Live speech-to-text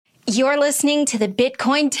You're listening to the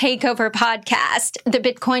Bitcoin Takeover Podcast, the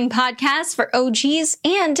Bitcoin podcast for OGs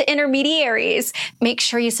and intermediaries. Make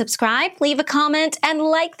sure you subscribe, leave a comment, and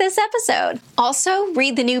like this episode. Also,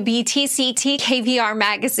 read the new BTCT KVR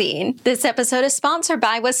magazine. This episode is sponsored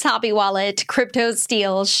by Wasabi Wallet, Crypto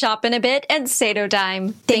Steel, Shop in a Bit, and Sato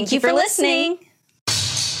Dime. Thank you for listening.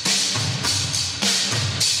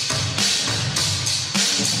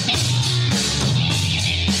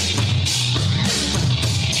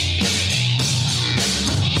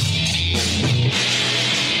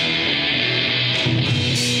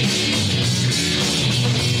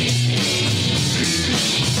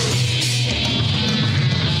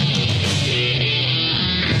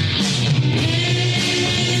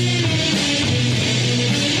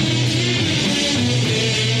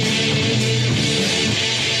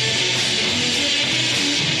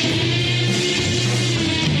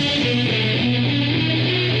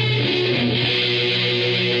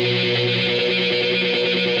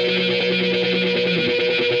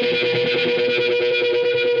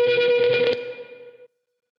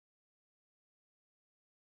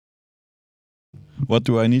 What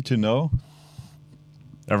do I need to know?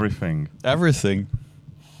 Everything. Everything.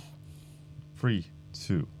 3,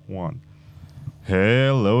 2, 1.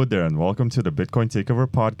 Hello there, and welcome to the Bitcoin Takeover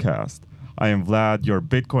Podcast. I am Vlad, your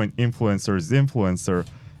Bitcoin influencer's influencer,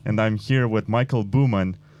 and I'm here with Michael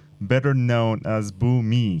Bumann, better known as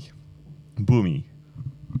Bumi. Bumi.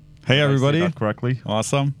 Hey, everybody. Did I say that correctly?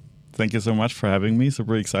 Awesome. Thank you so much for having me.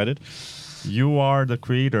 Super excited. You are the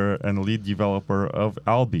creator and lead developer of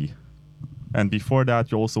Alby. And before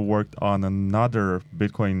that, you also worked on another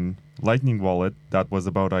Bitcoin Lightning wallet that was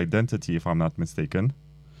about identity, if I'm not mistaken.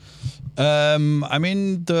 I'm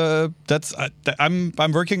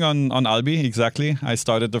working on Alby, exactly. I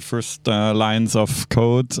started the first lines of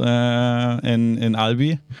code in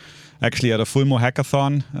Alby. Actually, at a full Mo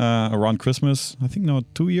hackathon around Christmas, I think more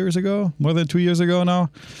than 2 years ago now.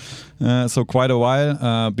 So quite a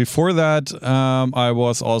while. Before that, I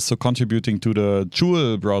was also contributing to the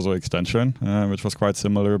Joule browser extension, which was quite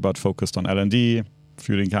similar but focused on L&D,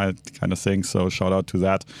 few kind of things. So shout out to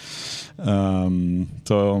that.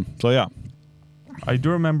 So yeah. I do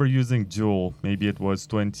remember using Joule. Maybe it was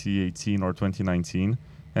 2018 or 2019,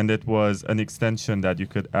 and it was an extension that you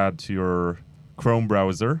could add to your Chrome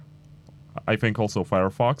browser. I think also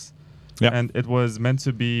Firefox. Yeah. And it was meant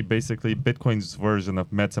to be basically Bitcoin's version of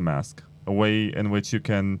MetaMask, a way in which you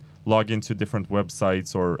can log into different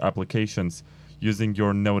websites or applications using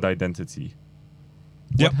your node identity.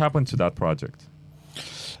 What happened to that project?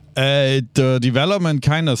 The development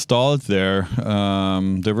kind of stalled there.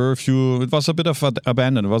 There were a few. It was a bit of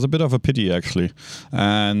abandoned. It was a bit of a pity, actually.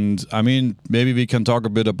 And I mean, maybe we can talk a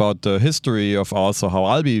bit about the history of also how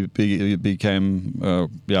Alby became.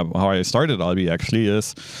 How I started Alby actually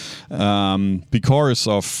is because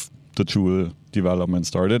of the Joule development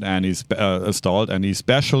started and he's stalled, and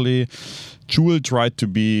especially Joule tried to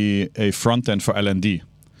be a front end for L&D.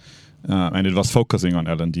 And it was focusing on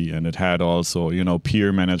L&D, and it had also,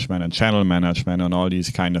 peer management and channel management and all these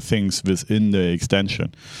kind of things within the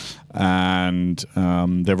extension. And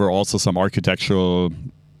there were also some architectural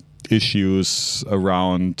issues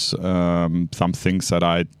around some things that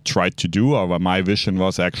I tried to do. Or my vision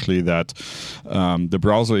was actually that the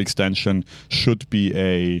browser extension should be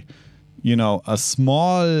a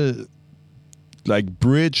small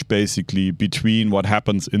bridge basically between what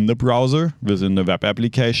happens in the browser within the web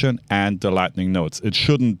application and the Lightning nodes. It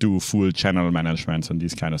shouldn't do full channel management and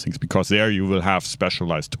these kind of things, because there you will have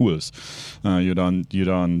specialized tools. You don't do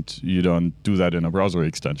that in a browser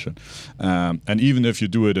extension. And even if you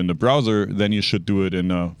do it in the browser, then you should do it in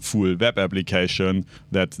a full web application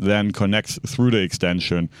that then connects through the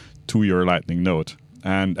extension to your Lightning node.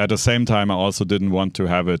 And at the same time, I also didn't want to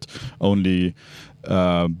have it only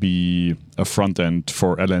be a front end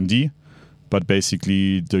for L&D, but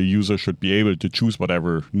basically the user should be able to choose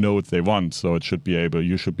whatever node they want. So you should be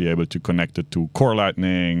able to connect it to Core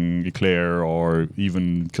Lightning, Eclair, or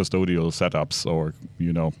even custodial setups, or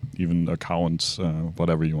even accounts,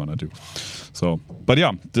 whatever you want to do. So, but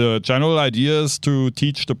yeah, the general idea is to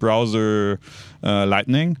teach the browser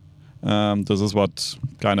Lightning. This is what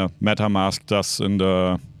kind of MetaMask does in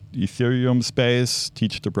the Ethereum space.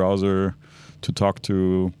 Teach the browser to talk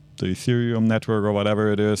to the Ethereum network or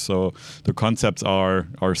whatever it is. So the concepts are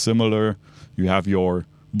similar. You have your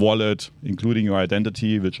wallet, including your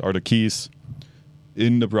identity, which are the keys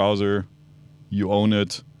in the browser. You own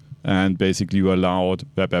it, and basically you allow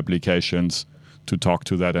web applications to talk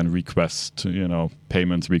to that and request,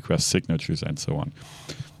 payments, request signatures, and so on.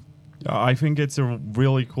 I think it's a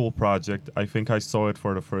really cool project. I think I saw it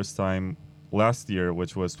for the first time last year,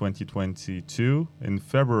 which was 2022, in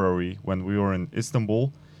February when we were in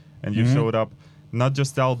Istanbul, and you showed up. Not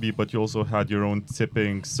just Alby, but you also had your own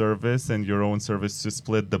tipping service and your own service to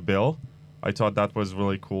split the bill. I thought that was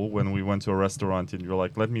really cool when we went to a restaurant and you're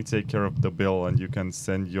like, let me take care of the bill and you can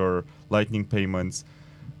send your Lightning payments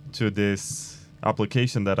to this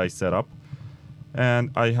application that I set up.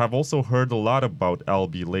 And I have also heard a lot about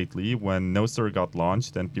Alby lately when Nostr got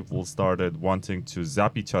launched and people started wanting to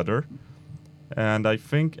zap each other. And I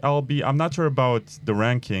think Alby, I'm not sure about the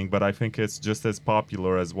ranking, but I think it's just as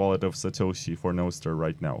popular as Wallet of Satoshi for Nostr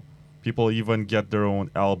right now. People even get their own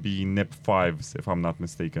Alby NIP5s, if I'm not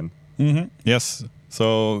mistaken. Yes.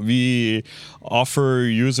 So we offer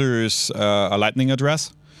users a Lightning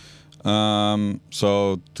address.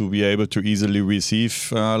 So to be able to easily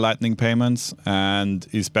receive Lightning payments. And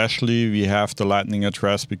especially we have the Lightning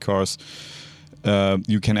address because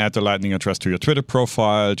you can add the Lightning address to your Twitter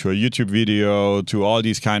profile, to a YouTube video, to all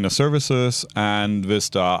these kind of services. And with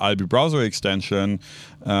the Alby browser extension,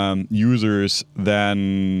 users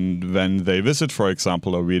then, when they visit, for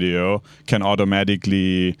example, a video, can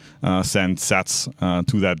automatically send sats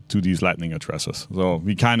to these Lightning addresses. So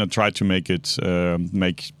we kind of try to make it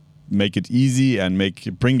easy and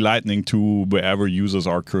bring Lightning to wherever users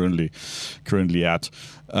are currently at.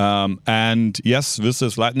 And yes, with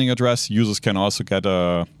this Lightning address, users can also get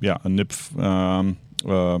a NIP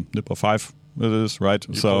NIP 5. It is right.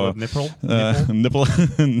 You so call it nipple.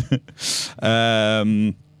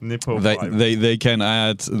 They can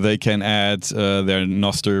add their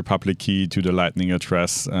Nostr public key to the Lightning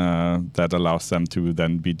address that allows them to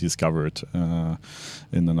then be discovered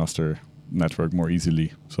in the Nostr network more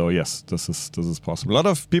easily. So yes, this is possible. A lot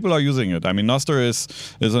of people are using it. I mean, Nostr is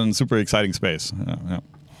a super exciting space.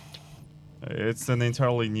 It's an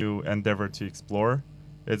entirely new endeavor to explore.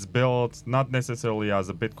 It's built not necessarily as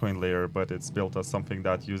a Bitcoin layer, but it's built as something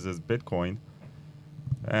that uses Bitcoin.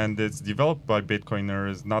 And it's developed by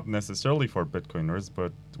Bitcoiners, not necessarily for Bitcoiners,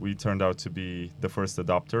 but we turned out to be the first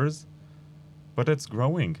adopters. But it's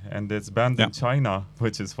growing, and it's banned in China,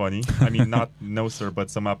 which is funny. I mean, not Nostr, but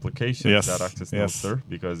some applications that access Nostr,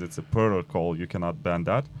 because it's a protocol. You cannot ban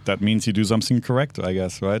that. That means you do something correct, I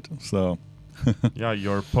guess, right? So, yeah,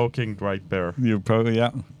 you're poking right there.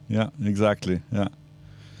 Yeah, exactly. Yeah.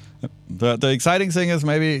 The exciting thing is,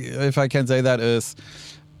 maybe if I can say that, is,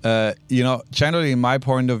 generally, in my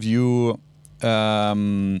point of view,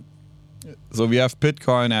 so we have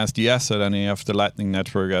Bitcoin as the asset and you have the Lightning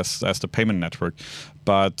network as the payment network.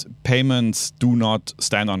 But payments do not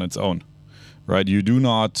stand on its own, right? You do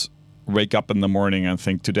not wake up in the morning and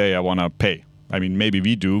think, today I want to pay. I mean, maybe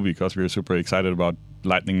we do because we're super excited about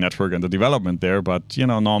Lightning network and the development there. But,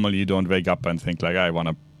 normally you don't wake up and think like, I want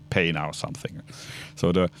to pay now something.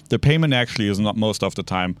 So the payment actually is not most of the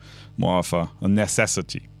time more of a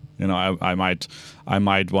necessity. I might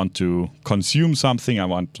want to consume something, I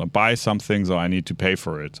want to buy something, so I need to pay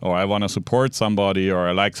for it. Or I want to support somebody, or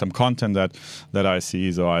I like some content that I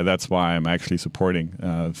see, so that's why I'm actually supporting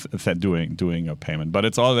doing a payment. But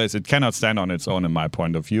it cannot stand on its own in my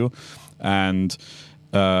point of view. And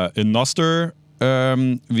in Nostr,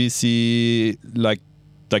 we see like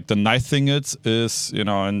the nice thing is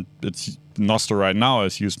and it's Nostr right now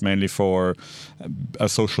is used mainly for a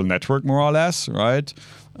social network, more or less, right?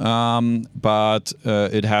 But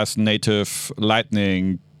it has native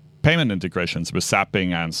Lightning payment integrations with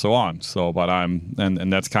zapping and so on. So,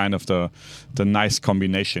 and that's kind of the nice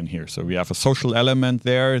combination here. So we have a social element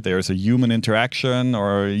there. There's a human interaction,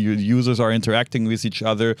 or users are interacting with each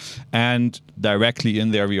other, and directly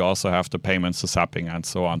in there we also have the payments, the zapping, and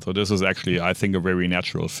so on. So this is actually, I think, a very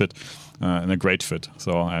natural fit. And a great fit.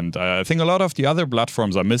 So, and I think a lot of the other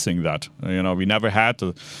platforms are missing that. We never had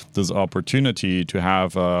this opportunity to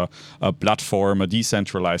have a platform, a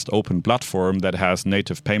decentralized open platform that has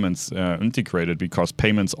native payments integrated, because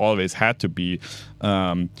payments always had to be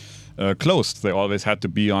closed. They always had to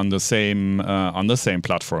be on the same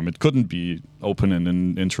platform. It couldn't be open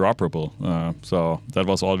and interoperable. So that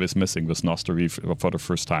was always missing with Nostr. We, for the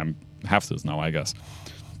first time, have this now, I guess.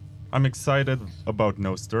 I'm excited about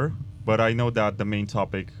Nostr, but I know that the main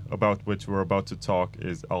topic about which we're about to talk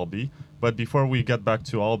is Alby. But before we get back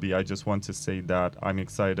to Alby, I just want to say that I'm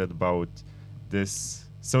excited about this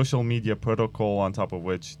social media protocol on top of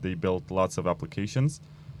which they built lots of applications,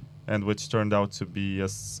 and which turned out to be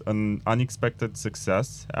an unexpected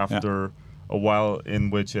success after a while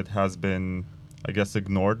in which it has been, I guess,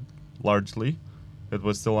 ignored largely. It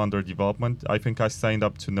was still under development. I think I signed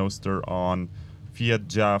up to Nostr on Fiat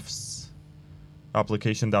Jeff's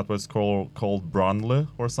application that was called Brandle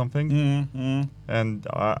or something. Mm-hmm. And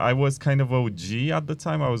I was kind of OG at the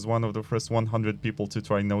time. I was one of the first 100 people to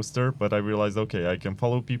try Nostr, but I realized, okay, I can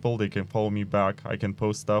follow people, they can follow me back, I can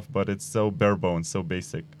post stuff, but it's so bare bones, so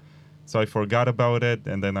basic. So I forgot about it,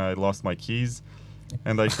 and then I lost my keys,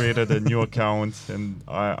 and I created a new account, and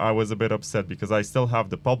I was a bit upset because I still have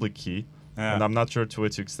the public key, and I'm not sure to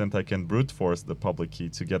which extent I can brute force the public key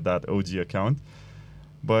to get that OG account.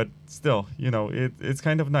 But still, it's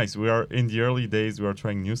kind of nice. We are in the early days, we are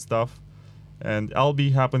trying new stuff, and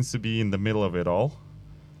Alby happens to be in the middle of it all.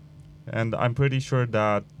 And I'm pretty sure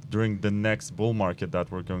that during the next bull market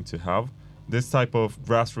that we're going to have, this type of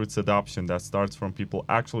grassroots adoption that starts from people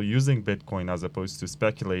actually using Bitcoin as opposed to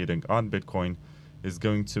speculating on Bitcoin is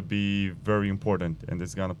going to be very important, and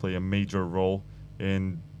it's going to play a major role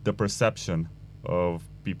in the perception of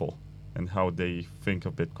people and how they think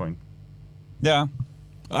of Bitcoin. Yeah,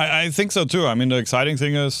 I think so too. I mean, the exciting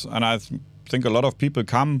thing is, and I think a lot of people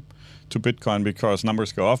come to Bitcoin because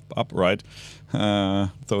numbers go up, right?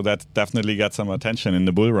 So that definitely gets some attention in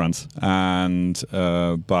the bull runs. And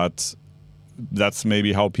but that's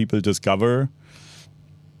maybe how people discover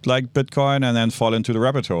like Bitcoin and then fall into the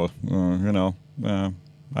rabbit hole.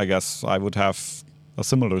 I guess I would have a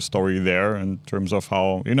similar story there in terms of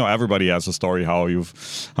how, everybody has a story how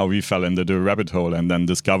we fell into the rabbit hole and then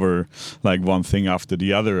discover like one thing after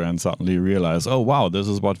the other and suddenly realize, oh wow, this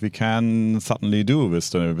is what we can suddenly do with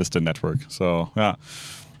the network. So yeah.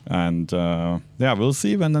 And we'll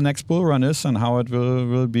see when the next bull run is and how it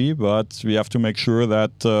will be. But we have to make sure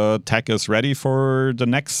that tech is ready for the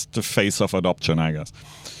next phase of adoption, I guess.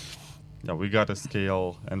 Yeah, we got to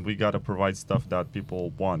scale and we got to provide stuff that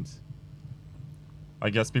people want. I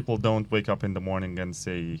guess people don't wake up in the morning and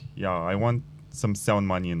say, yeah, I want some sound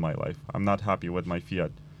money in my life. I'm not happy with my fiat.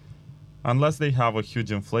 Unless they have a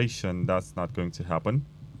huge inflation, that's not going to happen.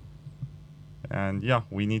 And yeah,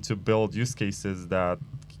 we need to build use cases that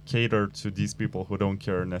cater to these people who don't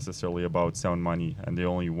care necessarily about sound money and they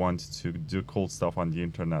only want to do cool stuff on the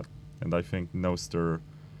internet. And I think Nostr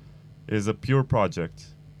is a pure project.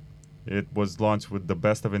 It was launched with the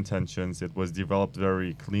best of intentions. It was developed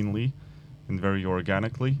very cleanly and very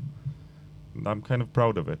organically. And I'm kind of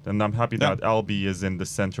proud of it. And I'm happy that Alby is in the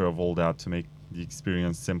center of all that to make the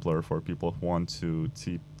experience simpler for people who want to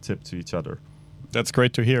tip to each other. That's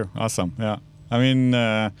great to hear. Awesome. Yeah. I mean,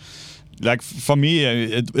 like for me,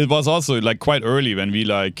 it was also like quite early when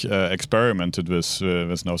we experimented with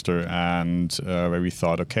Nostr and where we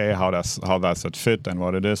thought, okay, how does it fit and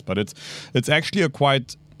what it is. But it's actually a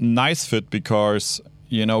quite nice fit because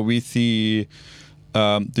we see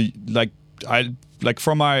for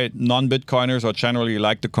my non-Bitcoiners or generally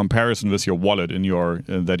like the comparison with your wallet in your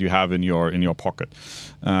that you have in your pocket.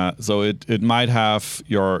 So it might have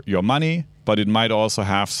your money, but it might also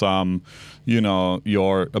have some, a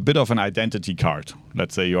bit of an identity card.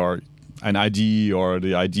 Let's say an ID or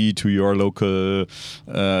the ID to your local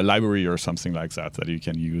library or something like that you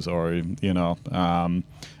can use, or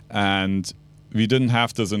and we didn't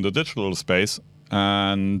have this in the digital space,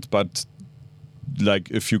 but like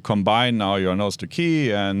if you combine now your Nostr key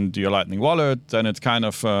and your Lightning wallet, then it's kind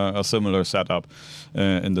of a similar setup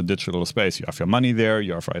in the digital space. You have your money there,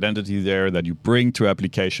 you have your identity there that you bring to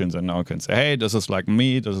applications, and now you can say, hey, this is like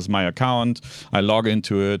me, this is my account, I log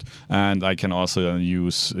into it, and I can also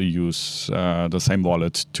use the same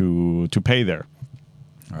wallet to pay there.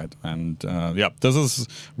 Right, and this is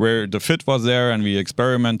where the fit was there, and we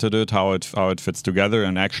experimented it how it fits together,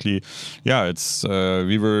 and actually, it's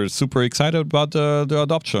we were super excited about the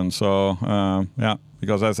adoption. So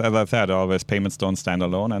because as I said, always payments don't stand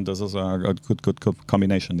alone, and this is a good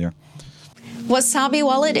combination there. Wasabi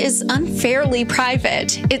Wallet is unfairly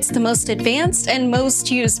private. It's the most advanced and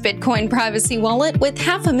most used Bitcoin privacy wallet with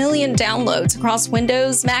 500,000 downloads across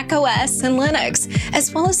Windows, Mac OS, and Linux,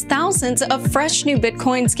 as well as thousands of fresh new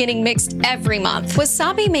Bitcoins getting mixed every month.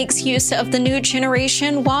 Wasabi makes use of the new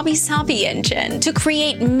generation Wabi Sabi engine to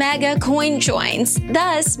create mega coin joins,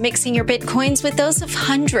 thus mixing your Bitcoins with those of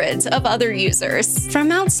hundreds of other users. For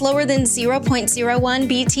amounts lower than 0.01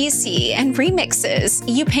 BTC and remixes,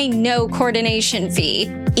 you pay no coordination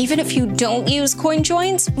fee. Even if you don't use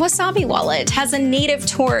CoinJoins, Wasabi Wallet has a native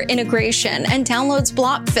Tor integration and downloads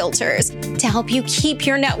block filters to help you keep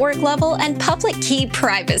your network level and public key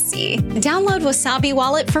privacy. Download Wasabi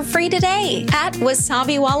Wallet for free today at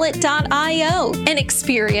wasabiwallet.io and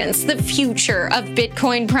experience the future of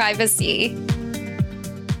Bitcoin privacy.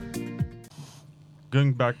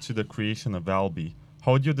 Going back to the creation of Alby,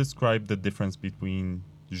 how would you describe the difference between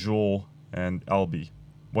Joule and Alby?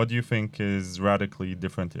 What do you think is radically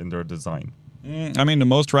different in their design? I mean, the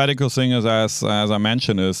most radical thing is, as I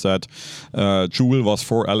mentioned, is that Joule was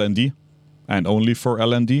for LND and only for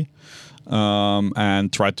LND.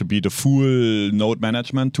 And tried to be the full node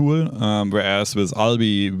management tool, whereas with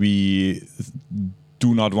Alby we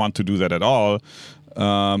do not want to do that at all.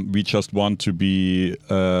 We just want to be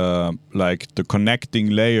like the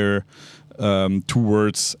connecting layer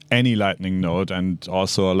towards any Lightning node, and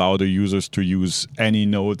also allow the users to use any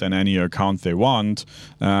node and any account they want,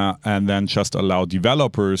 and then just allow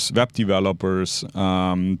developers, web developers,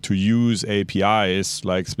 to use APIs,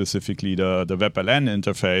 like specifically the WebLN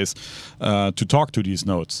interface, to talk to these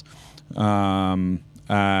nodes.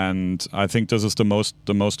 And I think this is the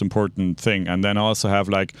most important thing. And then also have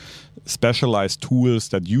like specialized tools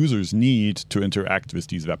that users need to interact with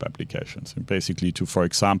these web applications. And basically to, for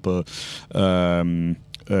example,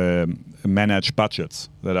 manage budgets,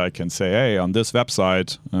 that I can say, hey, on this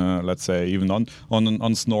website, let's say even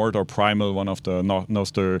on Snort or Primal, one of the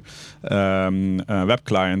Nostr web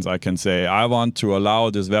clients, I can say, I want to allow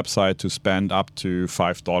this website to spend up to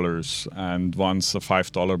 $5. And once the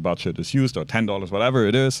 $5 budget is used, or $10, whatever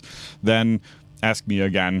it is, then ask me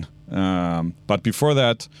again. But before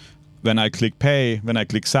that, when I click pay, when I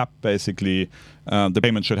click zap, basically, the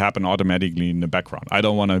payment should happen automatically in the background. I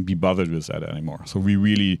don't want to be bothered with that anymore. So we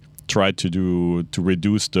really try to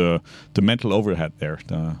reduce the mental overhead there.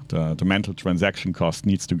 The mental transaction cost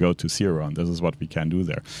needs to go to zero, and this is what we can do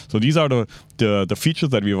there. So these are the features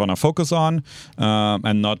that we want to focus on,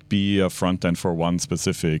 and not be a front end for one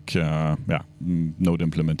specific node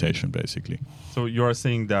implementation, basically. So you are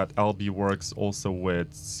saying that Alby works also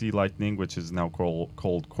with C Lightning, which is now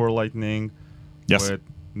called Core Lightning, yes, with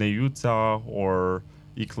Neuta or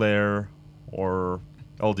Eclair or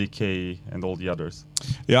LDK and all the others.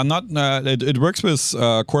 Yeah, it works with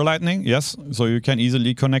Core Lightning, yes. So you can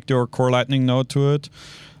easily connect your Core Lightning node to it.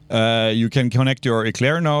 You can connect your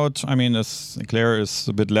Eclair node. I mean, Eclair is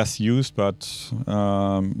a bit less used, but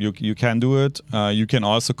you can do it. You can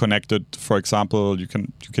also connect it. For example, you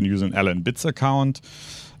can use an LN Bits account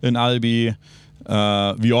in Alby.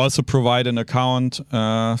 We also provide an account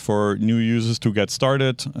for new users to get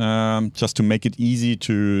started, just to make it easy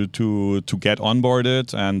to get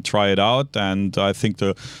onboarded and try it out. And I think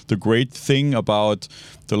the great thing about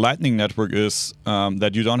the Lightning Network is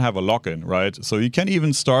that you don't have a login, right? So you can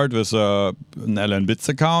even start with an LN Bits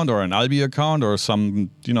account or an Alby account or some,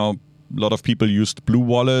 a lot of people used Blue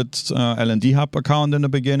Wallet LND Hub account in the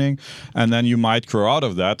beginning, and then you might grow out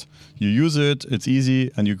of that. You use it, it's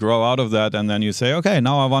easy, and you grow out of that, and then you say, okay,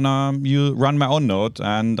 now I want to run my own node,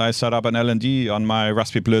 and I set up an LND on my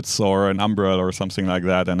Raspberry Blitz or an Umbrel or something like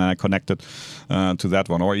that, and I connect it to that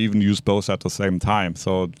one, or even use both at the same time.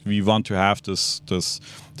 So we want to have this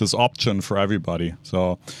option for everybody.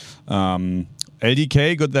 So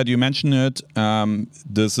LDK, good that you mentioned it.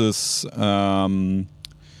 This is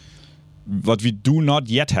what we do not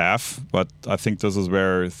yet have, but I think this is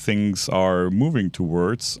where things are moving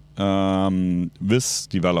towards with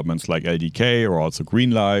developments like LDK or also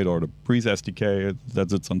Greenlight or the Breeze SDK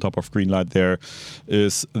that sits on top of Greenlight there,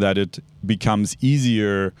 is that it becomes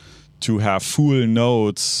easier to have full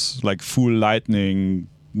nodes, like full Lightning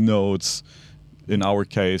nodes, in our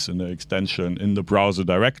case, in the extension, in the browser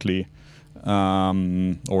directly,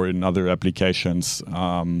 or in other applications.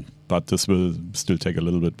 But this will still take a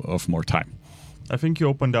little bit of more time. I think you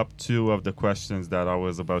opened up two of the questions that I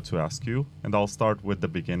was about to ask you, and I'll start with the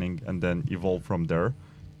beginning and then evolve from there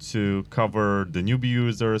to cover the newbie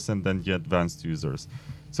users and then the advanced users.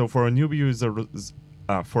 So for a newbie user,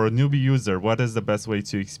 what is the best way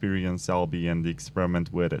to experience Alby and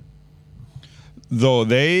experiment with it? Though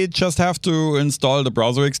they just have to install the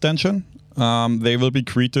browser extension. They will be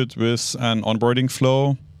greeted with an onboarding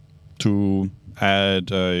flow to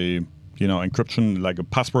add a encryption, like a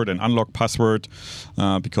password and unlock password,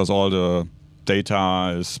 because all the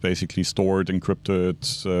data is basically stored,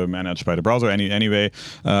 encrypted, managed by the browser anyway.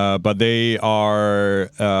 But they are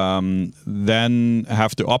then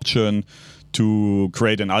have the option to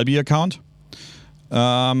create an Alby account,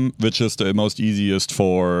 which is the most easiest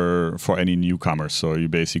for any newcomer. So you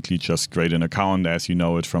basically just create an account as you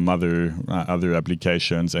know it from other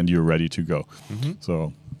applications, and you're ready to go. Mm-hmm.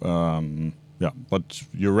 So but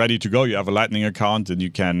you're ready to go. You have a Lightning account, and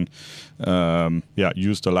you can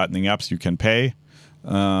use the Lightning apps. You can pay.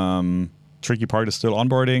 Tricky part is still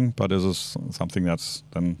onboarding, but this is something that's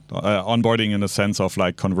then onboarding in the sense of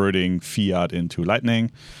like converting fiat into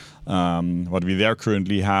Lightning. What we there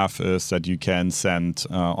currently have is that you can send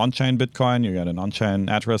on-chain Bitcoin. You get an on-chain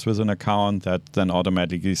address with an account that then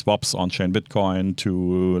automatically swaps on-chain Bitcoin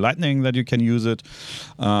to Lightning that you can use it.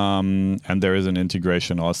 And there is an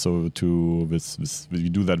integration also we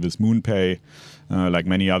do that with MoonPay, like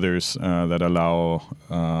many others that allow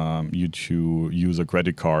you to use a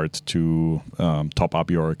credit card to top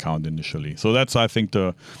up your account initially. So that's, I think,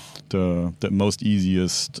 the most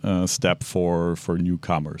easiest step for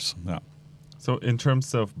newcomers. Yeah. So in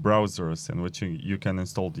terms of browsers in which you can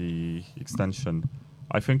install the extension,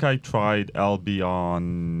 I think I tried Alby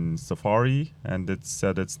on Safari and it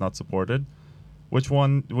said it's not supported. Which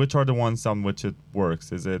are the ones on which it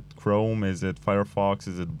works? Is it Chrome? Is it Firefox?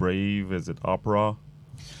 Is it Brave? Is it Opera?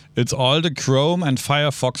 It's all the Chrome and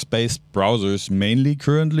Firefox-based browsers mainly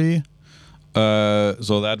currently.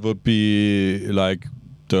 So that would be like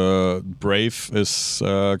the Brave is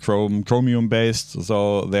Chromium-based,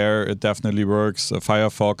 so there it definitely works.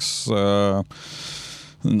 Firefox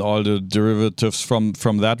and all the derivatives from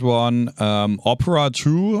that one. Opera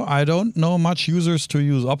too. I don't know much users to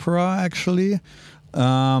use Opera actually.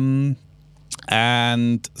 And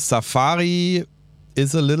Safari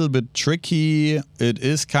is a little bit tricky. It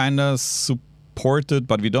is kind of supported,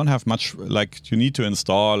 but we don't have much. Like, you need to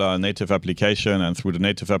install a native application, and through the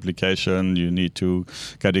native application you need to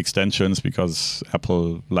get extensions because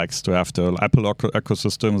Apple likes to have the Apple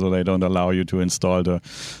ecosystem, so they don't allow you to install the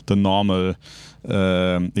normal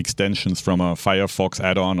extensions from a Firefox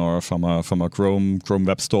add-on or from a Chrome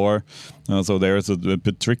Web Store. So there's a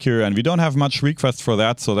bit trickier, and we don't have much requests for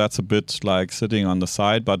that, so that's a bit like sitting on the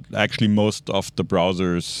side. But actually, most of the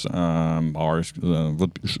browsers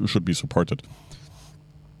should be supported.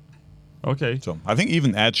 Okay. So I think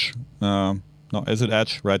even Edge. No, is it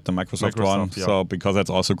Edge? Right, the Microsoft one. Yeah. So because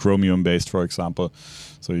that's also Chromium based, for example,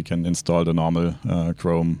 so you can install the normal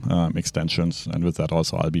Chrome extensions, and with that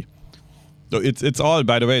also Alby. So it's all,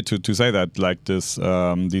 by the way, to say that, like this,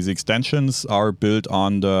 these extensions are built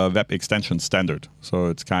on the web extension standard. So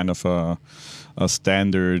it's kind of a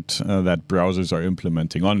standard that browsers are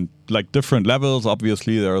implementing on like different levels.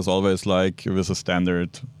 Obviously, there is always like with a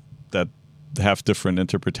standard that have different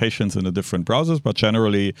interpretations in the different browsers, but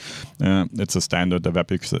generally it's a standard, the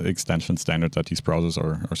web extension standard that these browsers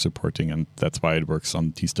are supporting, and that's why it works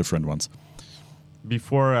on these different ones.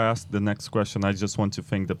 Before I ask the next question, I just want to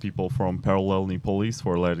thank the people from Parallel Police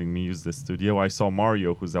for letting me use the studio. I saw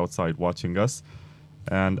Mario, who's outside watching us,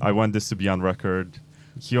 and I want this to be on record.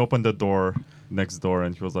 He opened the door next door,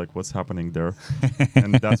 and he was like, "What's happening there?"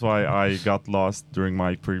 And that's why I got lost during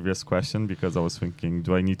my previous question, because I was thinking,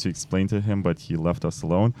 do I need to explain to him? But he left us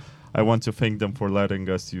alone. I want to thank them for letting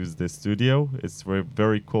us use this studio. It's very,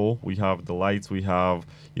 very cool. We have the lights. We have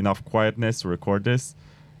enough quietness to record this.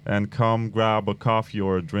 And come grab a coffee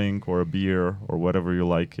or a drink or a beer or whatever you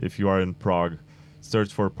like. If you are in Prague,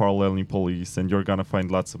 search for Parallel Police, and you're going to find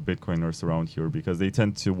lots of Bitcoiners around here because they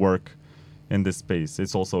tend to work in this space.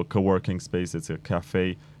 It's also a co-working space. It's a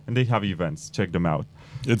cafe, and they have events. Check them out.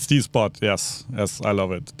 It's the spot, yes. Yes, I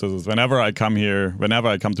love it. This is whenever I come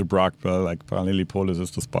to Prague, like Parallel Police is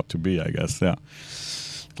the spot to be, I guess, yeah.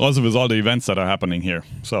 Also with all the events that are happening here,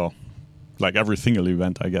 so... Like every single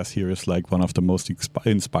event, I guess, here is like one of the most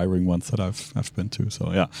inspiring ones that I've been to.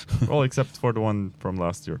 So yeah. Well, except for the one from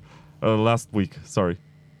last week. Sorry.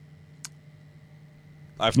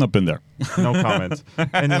 I've not been there. No comment.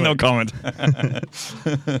 Anyway. No comment.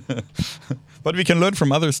 But we can learn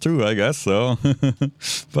from others too, I guess. So,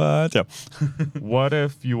 but yeah. What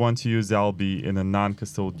if you want to use Alby in a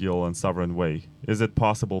non-custodial and sovereign way? Is it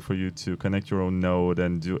possible for you to connect your own node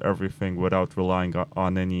and do everything without relying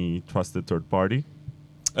on any trusted third party?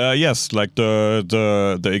 Yes, like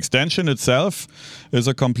the extension itself is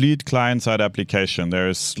a complete client-side application.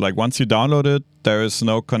 There's like once you download it, there is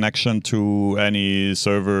no connection to any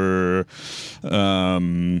server,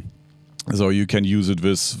 so you can use it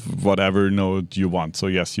with whatever node you want. So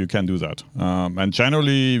yes, you can do that. And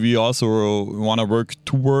generally, we also want to work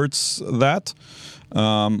towards that.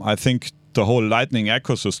 I think the whole Lightning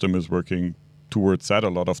ecosystem is working towards that. A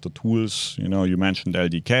lot of the tools, you mentioned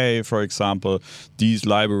LDK, for example. These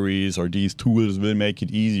libraries or these tools will make it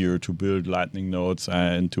easier to build Lightning nodes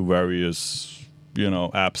into various,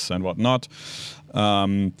 apps and whatnot.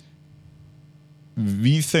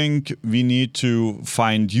 We think we need to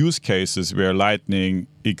find use cases where Lightning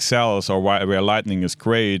excels or where Lightning is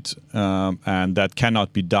great, and that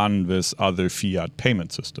cannot be done with other fiat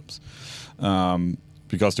payment systems.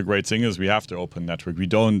 because the great thing is we have the open network. We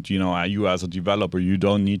don't, you as a developer, you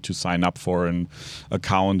don't need to sign up for an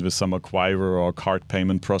account with some acquirer or card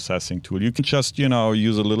payment processing tool. You can just,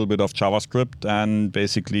 use a little bit of JavaScript and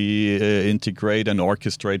basically integrate and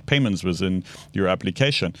orchestrate payments within your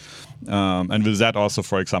application. And with that also,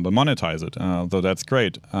 for example, monetize it. So that's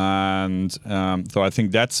great. And so I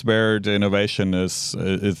think that's where the innovation is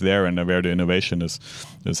there, and where the innovation is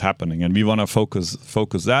happening. And we want to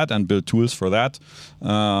focus that and build tools for that.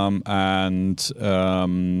 And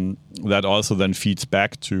that also then feeds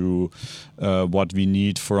back to what we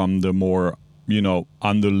need from the more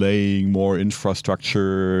underlaying more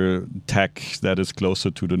infrastructure tech that is closer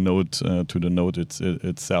to the node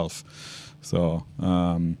itself. So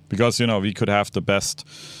because we could have the best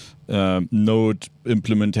node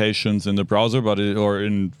implementations in the browser, or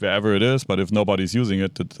in wherever it is, but if nobody's using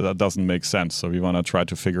it, that doesn't make sense. So we want to try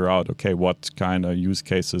to figure out, okay, what kind of use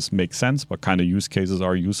cases make sense, what kind of use cases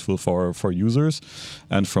are useful for users,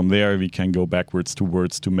 and from there we can go backwards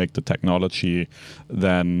to make the technology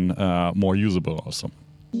then more usable also.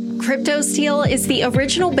 CryptoSteel is the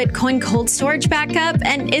original Bitcoin cold storage backup,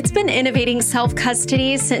 and it's been innovating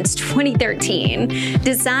self-custody since 2013.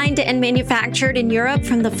 Designed and manufactured in Europe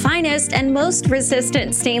from the finest and most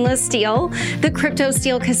resistant stainless steel, the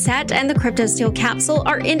CryptoSteel cassette and the CryptoSteel capsule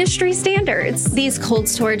are industry standards. These cold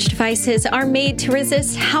storage devices are made to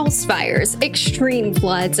resist house fires, extreme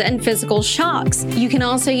floods, and physical shocks. You can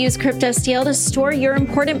also use CryptoSteel to store your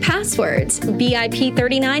important passwords,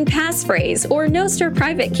 BIP39 passphrase, or Nostr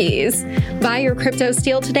private keys. Buy your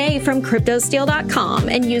CryptoSteel today from CryptoSteel.com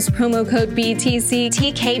and use promo code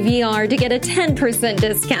BTCTKVR to get a 10%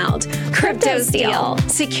 discount. CryptoSteel.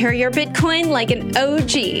 Secure your Bitcoin like an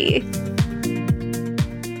OG.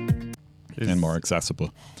 And more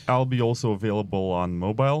accessible. Alby also available on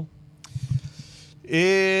mobile?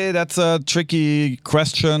 That's a tricky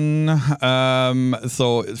question.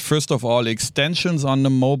 So first of all, extensions on the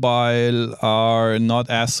mobile are not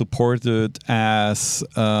as supported as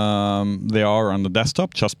they are on the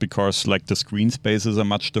desktop, just because the screen space is a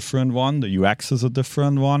much different one. The UX is a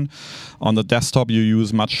different one. On the desktop, you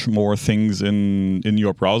use much more things in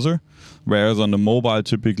your browser, whereas on the mobile,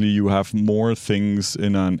 typically you have more things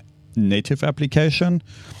in a native application.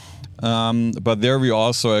 But there we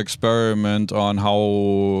also experiment on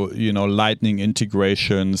how Lightning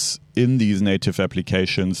integrations in these native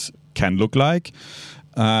applications can look like.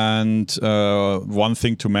 And one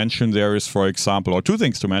thing to mention there is, for example, or two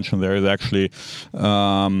things to mention there is actually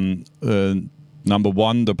number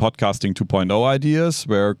one, the podcasting 2.0 ideas,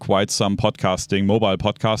 where quite some mobile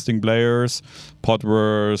podcasting players,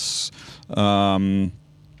 Podverse,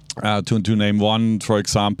 to name one, for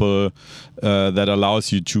example, that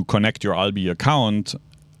allows you to connect your Alby account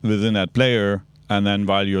within that player, and then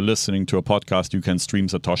while you're listening to a podcast, you can stream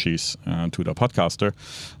Satoshis to the podcaster.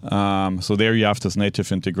 So there you have this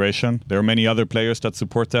native integration. There are many other players that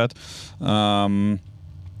support that.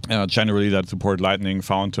 Generally, that support Lightning.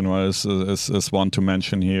 Fountain is one to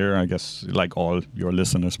mention here. I guess all your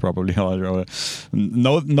listeners probably know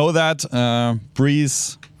that.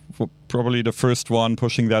 Breeze, probably the first one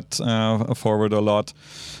pushing that forward a lot.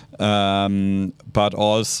 But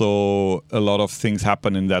also a lot of things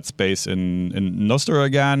happen in that space in Nostr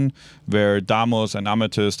again, where Damos and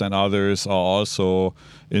Amethyst and others are also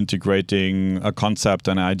integrating a concept,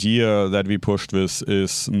 an idea that we pushed with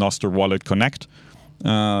is Nostr Wallet Connect.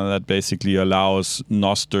 That basically allows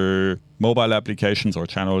Nostr mobile applications or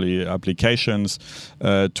generally applications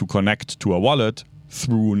to connect to a wallet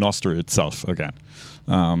through Nostr itself again.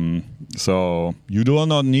 So you do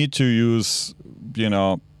not need to use,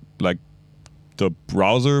 the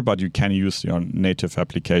browser, but you can use your native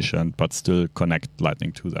application, but still connect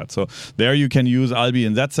Lightning to that. So there you can use Alby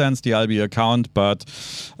in that sense, the Alby account, but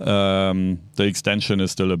the extension is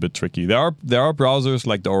still a bit tricky. There are browsers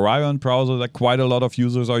like the Orion browser that quite a lot of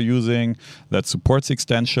users are using that supports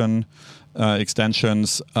extensions,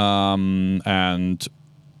 and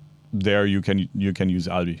there you can use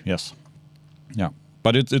Alby. Yes, yeah.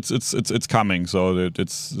 But it's coming, so it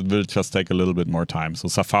will just take a little bit more time. So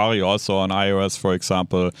Safari also on iOS, for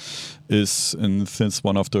example, since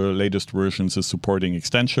one of the latest versions is supporting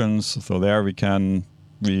extensions. So there we can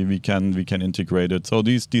integrate it. So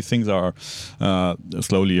these things are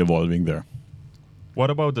slowly evolving there. What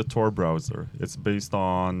about the Tor browser? It's based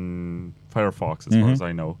on Firefox, as far as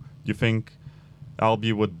I know. Do you think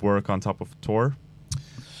Alby would work on top of Tor?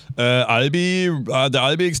 Alby, the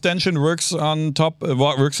Alby extension works in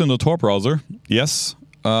the Tor browser. Yes,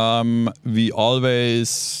 we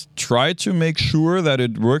always try to make sure that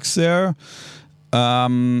it works there,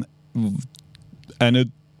 and it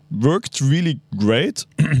worked really great.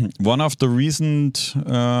 One of the recent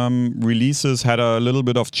releases had a little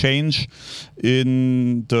bit of change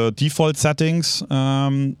in the default settings.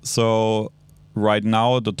 So right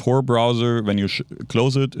now, the Tor browser, when you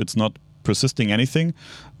close it, it's not persisting anything,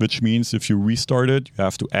 which means if you restart it, you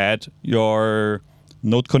have to add your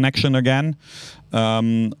node connection again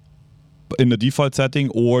in the default setting,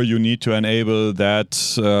 or you need to enable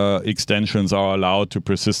that extensions are allowed to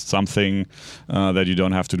persist something that you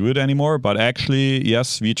don't have to do it anymore. But actually,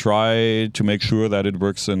 yes, we try to make sure that it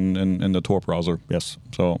works in the Tor browser. Yes.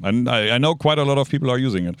 So, and I know quite a lot of people are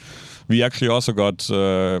using it. We actually also got,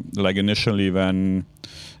 like initially when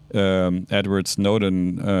Edward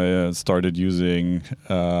Snowden started using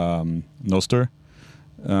Nostr,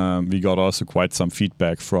 we got also quite some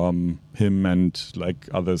feedback from him and like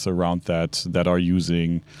others around that are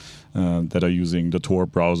using the Tor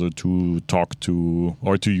browser to talk to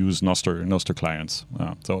or to use Nostr clients.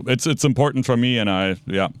 So it's important for me, and I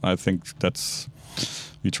think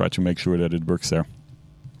we try to make sure that it works there.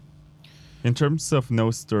 In terms of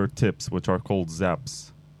Nostr tips, which are called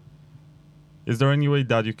zaps, is there any way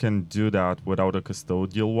that you can do that without a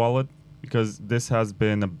custodial wallet? Because this has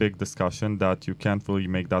been a big discussion that you can't really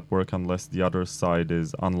make that work unless the other side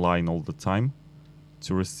is online all the time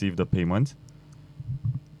to receive the payment.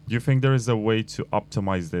 Do you think there is a way to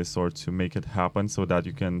optimize this or to make it happen so that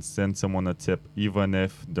you can send someone a tip even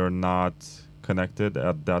if they're not connected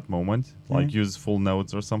at that moment? Like use full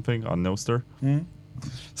nodes or something on Nostr?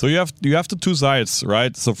 So you have the two sides,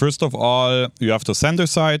 right? So first of all, you have the sender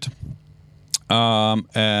side,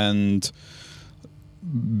 and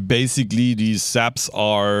basically these zaps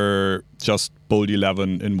are just bold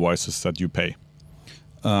 11 invoices that you pay.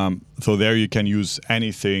 So there you can use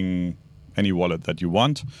anything, any wallet that you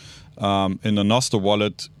want. In the Nostr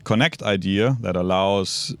wallet Connect idea that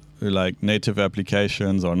allows like native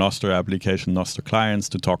applications or Nostr application, Nostr clients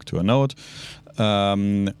to talk to a node,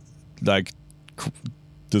 like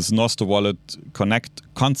this Nostr wallet Connect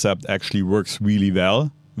concept actually works really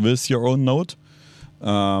well with your own node.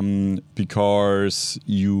 Because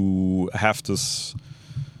you have this,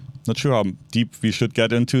 not sure how deep we should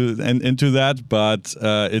get into that, but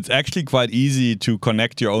it's actually quite easy to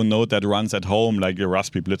connect your own node that runs at home, like your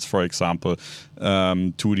Raspberry Blitz, for example,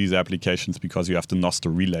 to these applications because you have the Nostr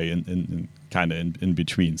relay in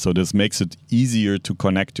between. So this makes it easier to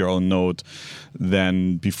connect your own node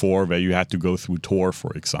than before, where you had to go through Tor,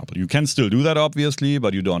 for example. You can still do that, obviously,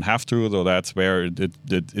 but you don't have to. So that's where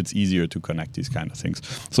it's easier to connect these kind of things.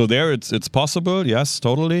 So there, it's possible. Yes,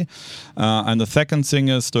 totally. And the second thing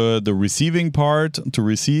is the receiving part. To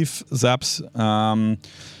receive zaps,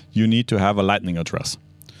 you need to have a Lightning address.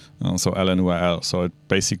 So LNURL. So it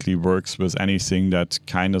basically works with anything that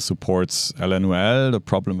kind of supports LNURL. The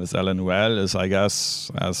problem with LNURL is, I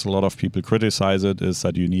guess, as a lot of people criticize it, is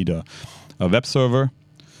that you need a web server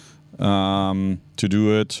to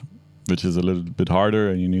do it, which is a little bit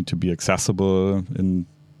harder, and you need to be accessible in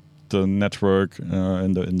the network,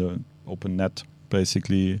 in the open net,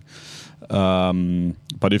 basically.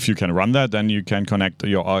 But if you can run that, then you can connect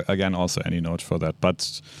again also any node for that.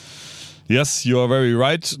 But yes, you are very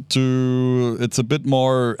right. It's a bit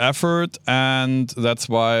more effort, and that's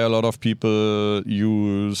why a lot of people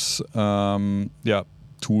use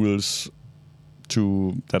tools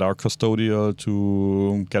that are custodial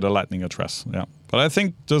to get a Lightning address. Yeah, but I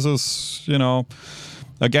think this is,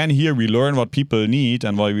 again, here we learn what people need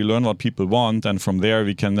and we learn what people want, and from there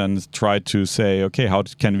we can then try to say, okay, how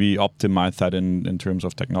can we optimize that in terms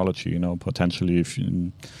of technology? Potentially if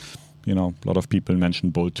a lot of people mention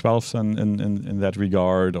bold 12s in that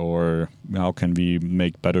regard, or how can we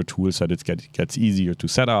make better tools that it gets easier to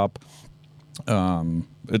set up?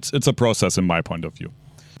 It's a process in my point of view.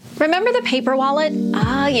 Remember the paper wallet?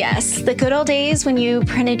 Ah, yes, the good old days when you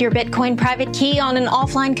printed your Bitcoin private key on an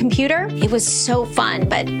offline computer? It was so fun,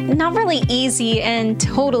 but not really easy and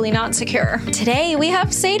totally not secure. Today, we have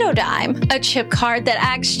Satodime, a chip card that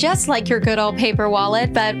acts just like your good old paper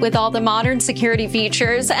wallet, but with all the modern security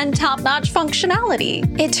features and top-notch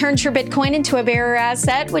functionality. It turns your Bitcoin into a bearer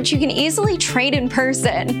asset, which you can easily trade in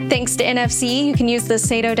person. Thanks to NFC, you can use the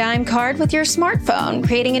Satodime card with your smartphone.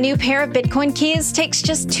 Creating a new pair of Bitcoin keys takes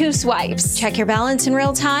just 2 swipes. Check your balance in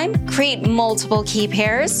real time, create multiple key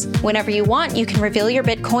pairs. Whenever you want, you can reveal your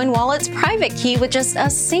Bitcoin wallet's private key with just a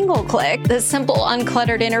single click. The simple,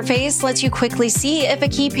 uncluttered interface lets you quickly see if a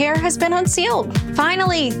key pair has been unsealed.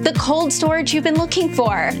 Finally, the cold storage you've been looking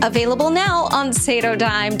for. Available now on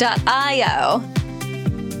satodime.io.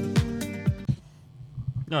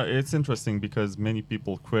 Yeah, it's interesting because many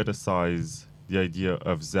people criticize the idea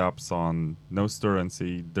of zaps on Nostr and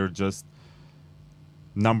say they're just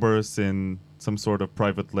numbers in some sort of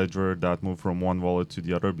private ledger that move from one wallet to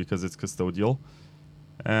the other because it's custodial.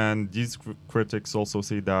 And these critics also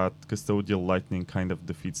say that custodial Lightning kind of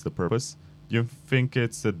defeats the purpose. Do you think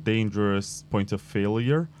it's a dangerous point of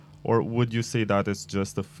failure, or would you say that it's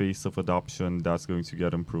just a phase of adoption that's going to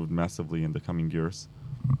get improved massively in the coming years?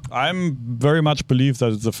 I'm very much believe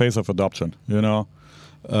that it's a phase of adoption.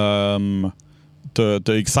 The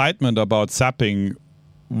excitement about zapping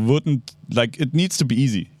wouldn't, it needs to be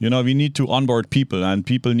easy. We need to onboard people, and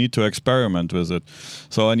people need to experiment with it.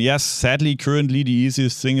 So, and yes, sadly, currently the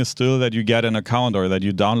easiest thing is still that you get an account or that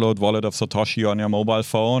you download Wallet of Satoshi on your mobile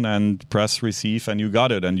phone and press receive and you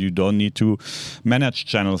got it, and you don't need to manage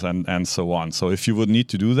channels and so on. So if you would need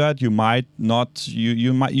to do that, you might not,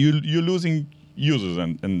 you're losing users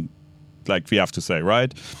and we have to say,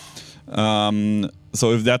 right?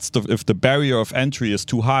 So if the barrier of entry is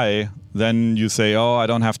too high, then you say, oh, I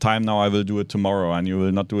don't have time now, I will do it tomorrow. And you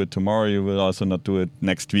will not do it tomorrow, you will also not do it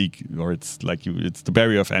next week. Or it's the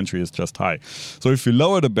barrier of entry is just high. So if you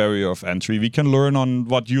lower the barrier of entry, we can learn on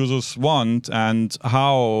what users want and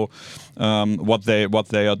how, what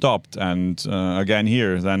they adopt. And again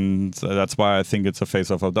here, then that's why I think it's a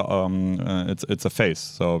phase of, it's a phase.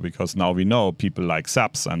 So because now we know people like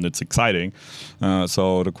zaps and it's exciting.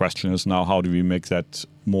 So the question is now, how do we make that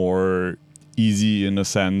more easy in a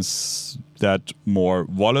sense that more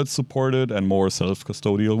wallets supported and more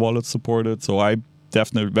self-custodial wallets supported. So I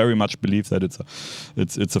definitely very much believe that it's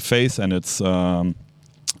a phase, and it's I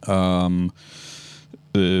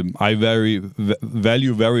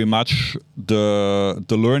value very much the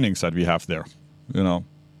learnings that we have there,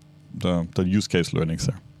 the use case learnings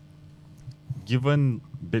there. Given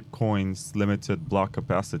Bitcoin's limited block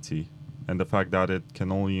capacity and the fact that it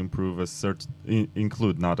can only include a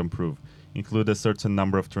certain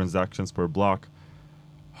number of transactions per block,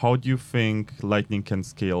 how do you think Lightning can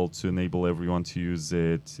scale to enable everyone to use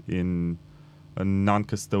it in a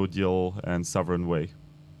non-custodial and sovereign way?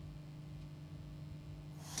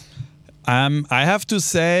 I have to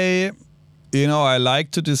say, I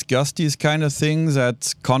like to discuss these kind of things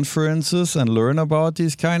at conferences and learn about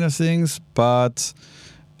these kind of things, but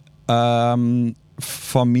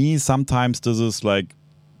for me, sometimes this is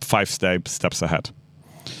 5 steps ahead.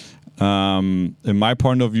 In my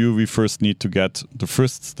point of view, we first need to get the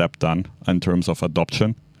first step done in terms of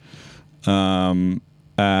adoption. And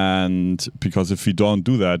because if we don't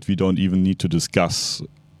do that, we don't even need to discuss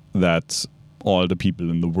that all the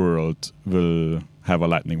people in the world will have a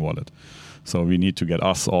Lightning wallet. So we need to get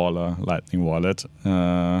us all a Lightning wallet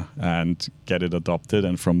and get it adopted,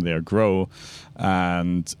 and from there grow.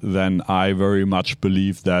 And then I very much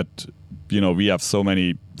believe that, we have so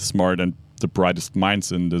many smart and the brightest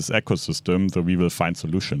minds in this ecosystem, that we will find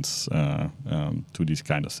solutions to these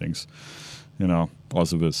kind of things.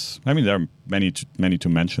 Also with, there are many to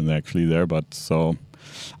mention actually there, but so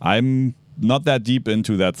I'm not that deep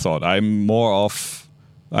into that thought. I'm more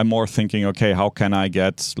thinking, okay, how can I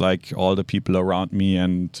get all the people around me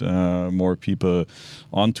and more people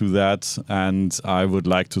onto that? And I would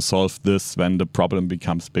like to solve this when the problem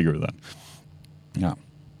becomes bigger then. Yeah.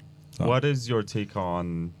 So. What is your take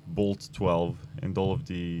on Bolt 12 and all of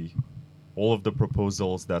the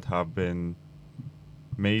proposals that have been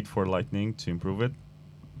made for Lightning to improve it?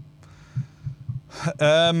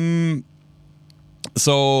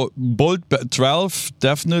 So Bolt 12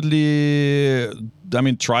 definitely,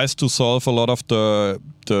 tries to solve a lot of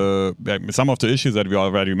some of the issues that we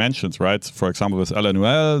already mentioned, right? For example, with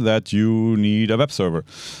LNUL, that you need a web server.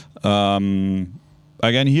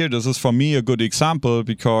 Again, here, this is for me a good example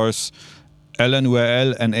because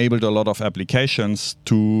LNURL enabled a lot of applications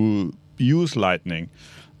to use Lightning.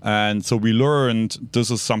 And so we learned this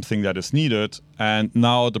is something that is needed. And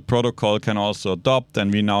now the protocol can also adopt.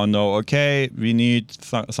 And we now know, okay, we need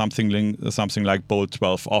something like Bolt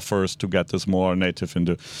 12 offers to get this more native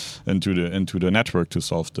into the network to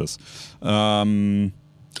solve this. I'm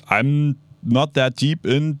not that deep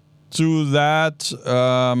into that.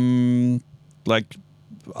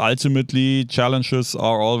 Ultimately, challenges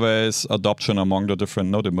are always adoption among the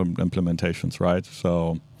different node implementations, right?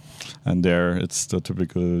 So, and there it's the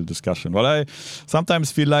typical discussion. But I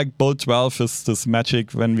sometimes feel like Bolt 12 is this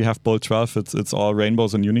magic. When we have Bolt 12, it's all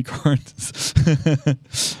rainbows and unicorns.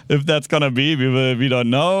 If that's gonna be, we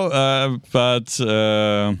don't know. But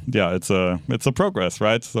it's a progress,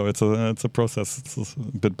 right? So it's a process. It's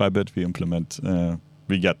bit by bit we implement.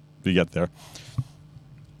 We get there.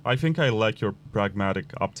 I think I like your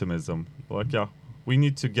pragmatic optimism. We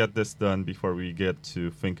need to get this done before we get to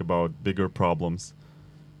think about bigger problems.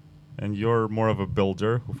 and you're more of a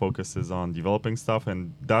builder who focuses on developing stuff,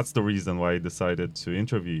 and that's the reason why I decided to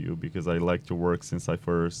interview you, because I liked your work since I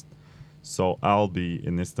first saw Alby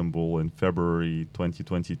in Istanbul in February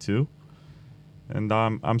 2022. And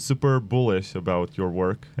I'm super bullish about your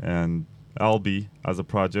work and Alby as a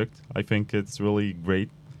project. I think it's really great.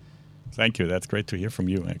 Thank you. That's great to hear from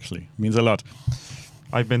you, actually. It means a lot.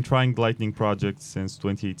 I've been trying Lightning projects since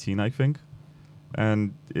 2018, I think.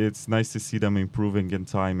 And it's nice to see them improving in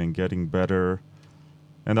time and getting better.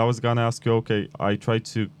 And I was going to ask you, okay, I tried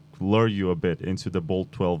to lure you a bit into the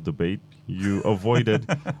Bolt 12 debate. You avoided,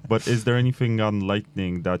 but is there anything on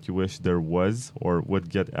Lightning that you wish there was or would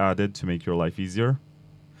get added to make your life easier?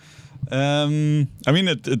 I mean,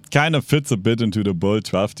 it kind of fits a bit into the Bolt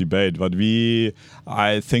 12 debate. What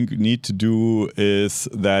I think, need to do is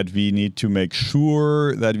that we need to make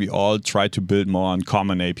sure that we all try to build more on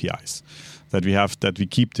common APIs. That we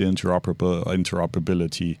keep the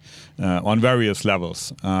interoperability on various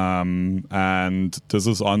levels, and this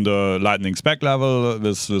is on the Lightning spec level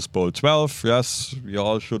with Bolt 12. Yes, we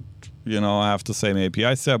all should have the same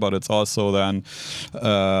APIs there, but it's also then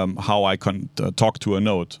how I can talk to a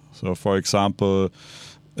node. So, for example,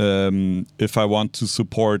 if I want to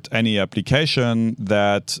support any application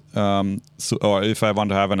that, or if I want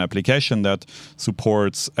to have an application that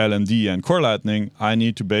supports LND and Core Lightning, I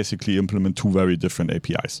need to basically implement two very different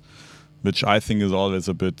APIs, which I think is always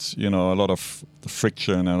a bit, a lot of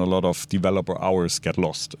friction and a lot of developer hours get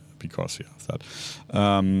lost because we have that.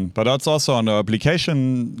 But that's also on the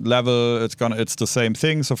application level. It's the same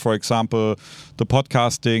thing. So, for example, the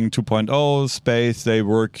podcasting 2.0 space, they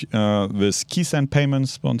work with key send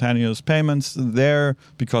payments, spontaneous payments there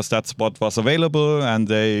because that's what was available. And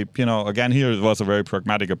they, again, here it was a very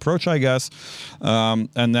pragmatic approach, I guess.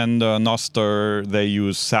 And then the Nostr, they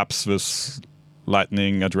use zaps with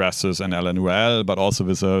Lightning addresses and LNURL, but also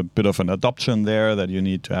with a bit of an adoption there that you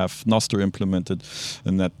need to have Nostr implemented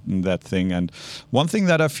in that thing. And one thing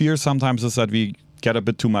that I fear sometimes is that we get a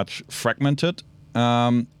bit too much fragmented.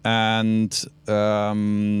 So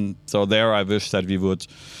there I wish that we would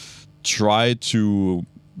try to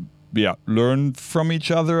learn from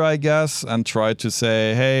each other, I guess, and try to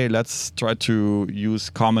say, hey, let's try to use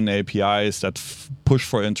common APIs that push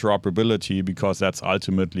for interoperability, because that's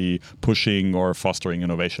ultimately pushing or fostering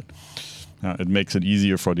innovation. It makes it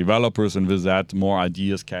easier for developers, and with that, more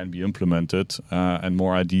ideas can be implemented, and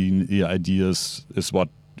more ideas is what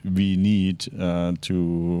we need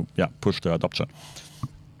to push the adoption.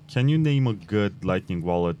 Can you name a good Lightning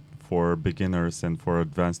wallet for beginners and for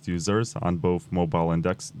advanced users on both mobile and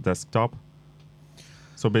desktop?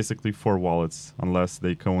 So basically 4 wallets, unless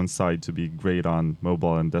they coincide to be great on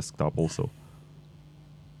mobile and desktop also.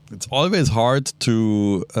 It's always hard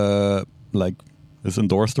to is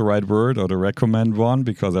endorse the right word or to recommend one,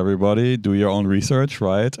 because everybody do your own research,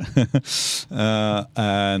 right?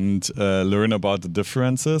 And learn about the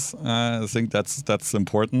differences. I think that's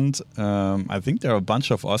important. I think there are a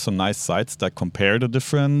bunch of also nice sites that compare the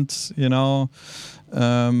different,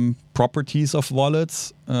 properties of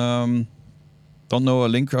wallets. Don't know a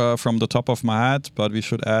link from the top of my head, but we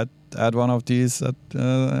should add one of these in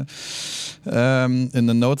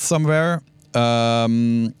the notes somewhere.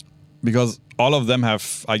 Because all of them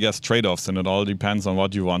have, I guess, trade-offs, and it all depends on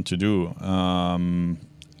what you want to do.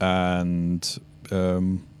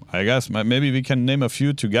 I guess maybe we can name a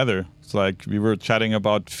few together. It's like we were chatting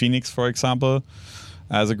about Phoenix, for example,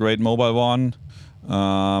 as a great mobile one.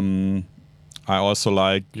 I also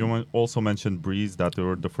like... You also mentioned Breeze, that they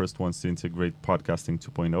were the first ones to integrate podcasting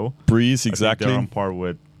 2.0. Breeze, exactly. They're on par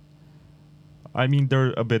with... I mean,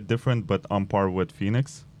 they're a bit different, but on par with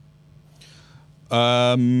Phoenix.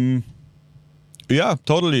 Yeah,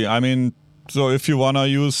 totally. I mean, so if you wanna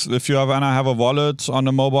have a wallet on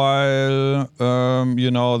the mobile, I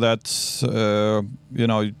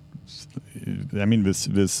mean,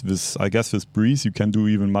 with I guess with Breeze you can do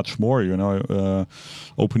even much more.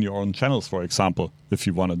 Open your own channels, for example, if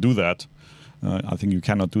you want to do that. I think you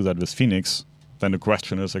cannot do that with Phoenix. Then the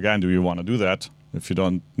question is again, do you want to do that? If you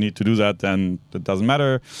don't need to do that, then it doesn't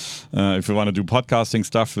matter. If you want to do podcasting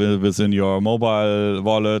stuff within your mobile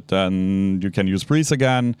wallet, then you can use Breeze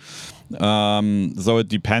again. So it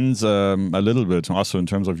depends a little bit. Also in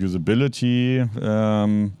terms of usability,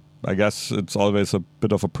 I guess it's always a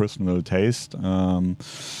bit of a personal taste. So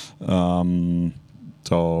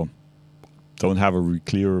don't have a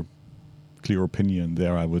clear opinion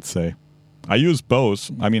there, I would say. I use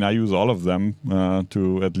both. I mean, I use all of them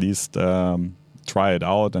to at least try it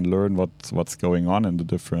out and learn what's going on in the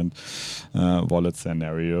different wallet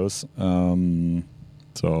scenarios. And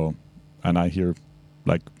I hear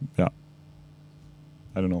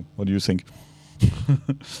I don't know. What do you think?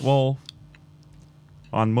 Well,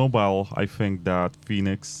 on mobile, I think that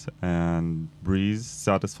Phoenix and Breeze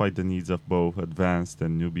satisfy the needs of both advanced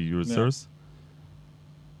and newbie users.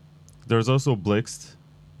 There's also Blixt,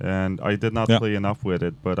 and I did not play enough with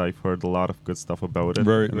it, but I've heard a lot of good stuff about it.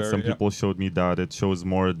 Some people showed me that it shows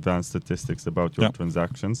more advanced statistics about your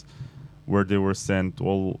transactions, where they were sent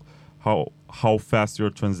how fast your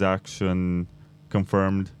transaction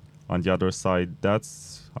confirmed on the other side.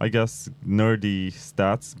 That's, I guess, nerdy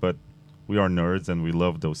stats, but we are nerds and we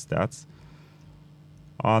love those stats.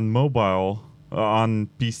 On mobile, on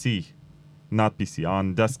PC, not PC,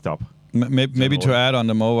 on desktop. Maybe to add on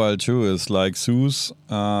the mobile too is like SUSE,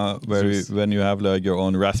 when you have like your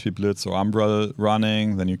own Raspberry Blitz or Umbrella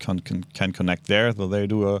running, then you can connect there. So they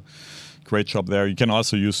do a great job there. You can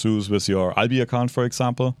also use SUSE with your Alby account, for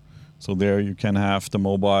example. So there you can have the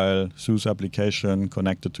mobile SUSE application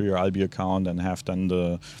connected to your Alby account and have then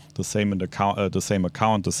the same account, the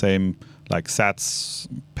same like sats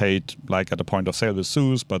paid like at the point of sale with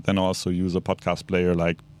SUSE, but then also use a podcast player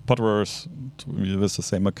like Podverse with the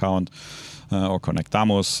same account, or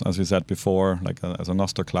Connectamos, as we said before, like as a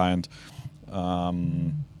Nostr client.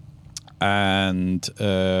 And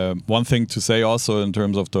one thing to say also in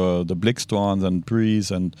terms of the Blixt ones and Breeze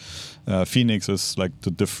and Phoenix is like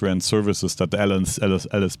the different services that the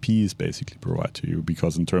LSPs basically provide to you,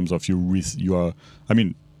 because in terms of you are, I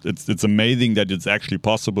mean, it's amazing that it's actually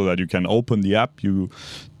possible that you can open the app, you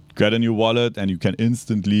get a new wallet, and you can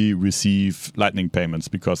instantly receive Lightning payments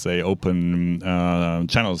because they open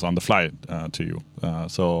channels on the fly to you.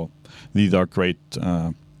 So these are great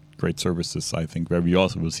services, I think, where we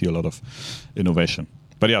also will see a lot of innovation.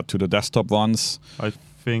 But yeah, to the desktop ones, I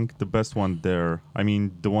think the best one there, I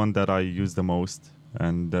mean, the one that I use the most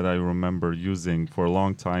and that I remember using for a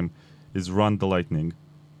long time is Run the Lightning.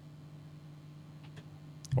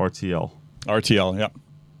 RTL, yeah.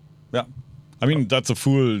 I mean, that's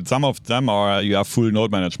some of them are, you have full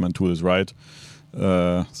node management tools, right?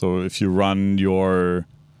 So if you run your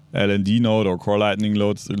LND node or Core Lightning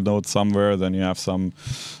node somewhere, then you have some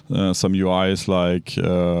UIs like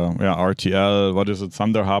RTL. What is it?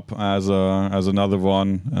 ThunderHub as another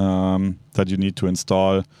one that you need to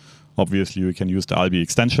install. Obviously, you can use the Alby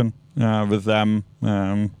extension with them.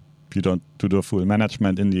 You don't do the full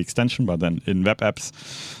management in the extension, but then in web apps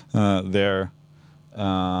there.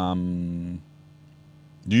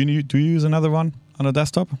 Do you use another one on a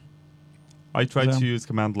desktop? I tried to use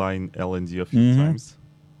command line LND a few times.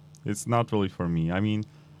 It's not really for me. I mean,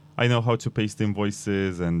 I know how to paste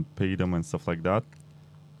invoices and pay them and stuff like that,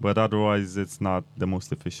 but otherwise it's not the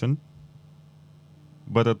most efficient.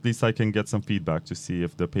 But at least I can get some feedback to see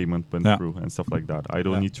if the payment went through and stuff like that. I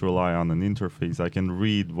don't need to rely on an interface. I can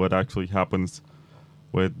read what actually happens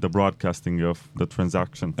with the broadcasting of the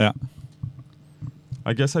transaction. Yeah.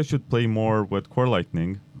 I guess I should play more with Core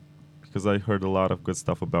Lightning because I heard a lot of good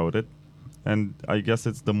stuff about it. And I guess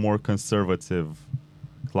it's the more conservative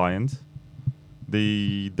client.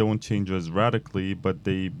 They don't change as radically, but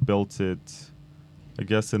they built it, I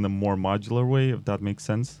guess, in a more modular way, if that makes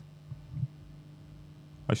sense.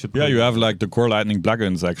 I should. Yeah, you have like the Core Lightning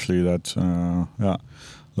plugins actually that a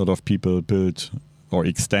lot of people build or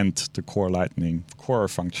extend the Core Lightning core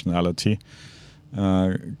functionality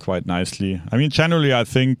quite nicely. I mean, generally, I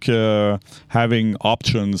think having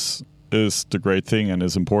options is the great thing and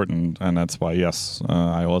is important, and that's why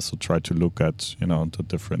I also try to look at the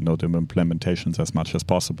different node implementations as much as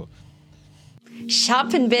possible.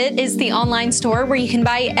 Shop and Bit is the online store where you can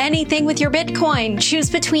buy anything with your Bitcoin. Choose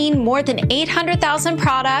between more than 800,000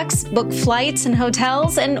 products, book flights and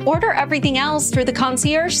hotels, and order everything else through the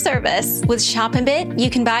concierge service. With Shop and Bit, you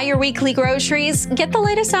can buy your weekly groceries, get the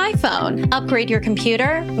latest iPhone, upgrade your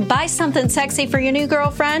computer, buy something sexy for your new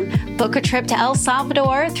girlfriend, book a trip to El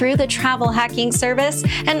Salvador through the travel hacking service,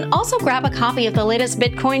 and also grab a copy of the latest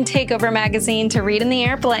Bitcoin Takeover magazine to read in the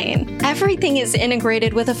airplane. Everything is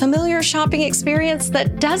integrated with a familiar shopping experience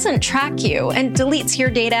that doesn't track you and deletes your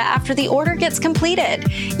data after the order gets completed.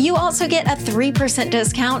 You also get a 3%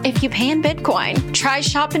 discount if you pay in Bitcoin. Try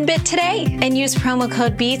Shop and Bit today and use promo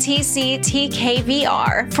code BTCTKVR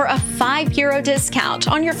for a €5 discount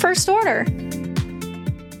on your first order.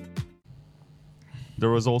 There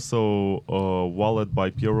was also a wallet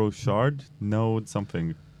by Piero Shard, Node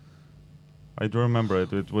something. I do remember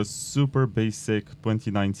it. It was super basic,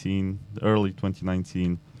 2019, early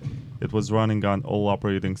 2019. It was running on all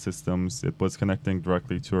operating systems. It was connecting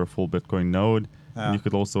directly to a full Bitcoin node. And you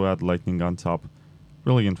could also add Lightning on top.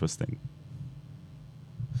 Really interesting.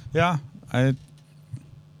 Yeah,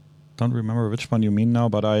 don't remember which one you mean now,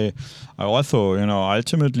 but I also,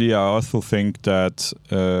 ultimately, I also think that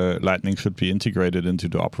Lightning should be integrated into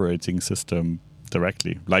the operating system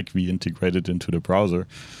directly, like we integrated into the browser.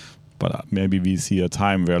 But maybe we see a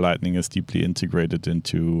time where Lightning is deeply integrated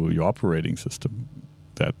into your operating system.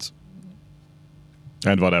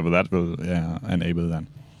 And whatever that will enable then.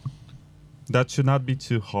 That should not be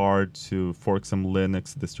too hard to fork some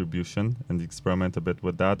Linux distribution and experiment a bit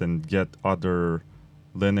with that and get other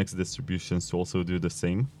Linux distributions to also do the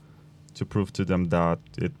same to prove to them that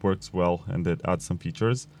it works well and it adds some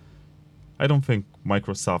features. I don't think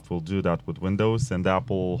Microsoft will do that with Windows, and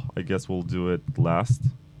Apple, I guess, will do it last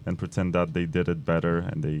and pretend that they did it better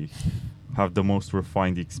and they have the most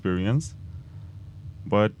refined experience.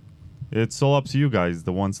 But it's all up to you guys,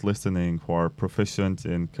 the ones listening who are proficient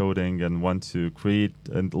in coding and want to create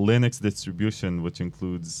a Linux distribution, which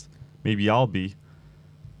includes maybe Alby,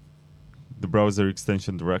 the browser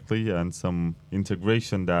extension directly, and some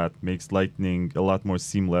integration that makes Lightning a lot more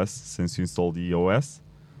seamless since you install the OS.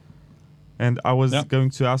 And I was going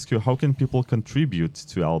to ask you, how can people contribute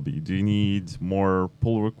to Alby? Do you need more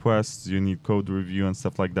pull requests? Do you need code review and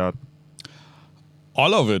stuff like that?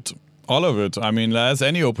 All of it. I mean, as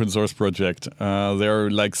any open source project, there are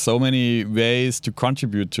like so many ways to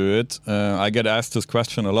contribute to it. I get asked this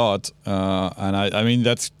question a lot, and I mean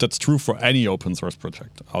that's true for any open source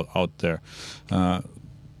project out there.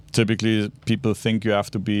 Typically, people think you have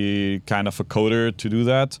to be kind of a coder to do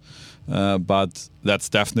that, but that's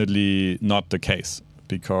definitely not the case,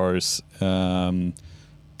 because the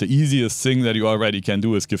easiest thing that you already can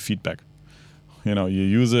do is give feedback. You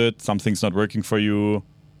use it, something's not working for you,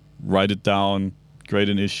 write it down, create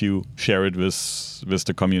an issue, share it with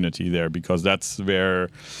the community there, because that's where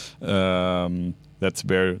the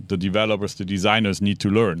developers, the designers need to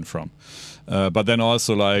learn from. But then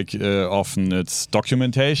also, often it's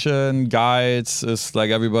documentation, guides. It's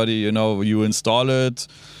like everybody, you install it,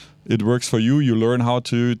 it works for you, you learn how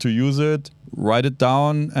to use it, write it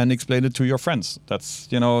down and explain it to your friends. That's,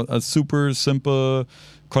 a super simple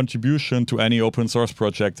contribution to any open source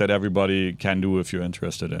project that everybody can do if you're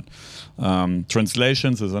interested in.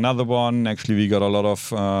 Translations is another one. Actually, we got a lot of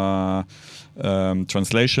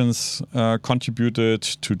translations contributed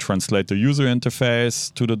to translate the user interface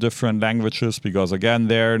to the different languages, because again,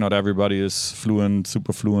 not everybody is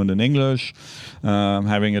super fluent in English.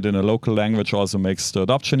 Having it in a local language also makes the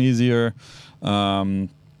adoption easier.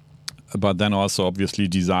 But then also obviously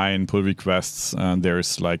design, pull requests, and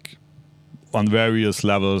there's on various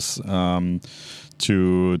levels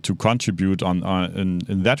to contribute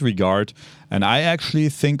in that regard. And I actually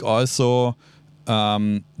think also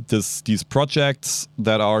these projects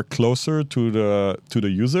that are closer to the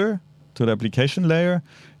user, to the application layer,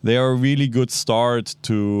 they are a really good start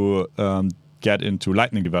to get into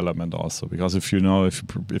Lightning development also, because if you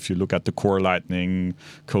look at the core Lightning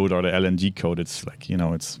code or the LNG code, it's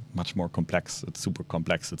it's much more complex. It's super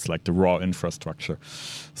complex. It's like the raw infrastructure.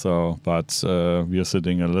 So, but we are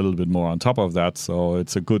sitting a little bit more on top of that. So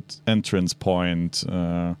it's a good entrance point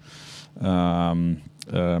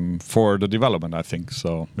for the development, I think.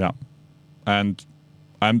 So yeah, and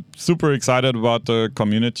I'm super excited about the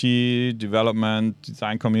community development,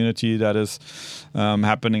 design community that is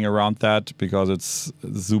happening around that, because it's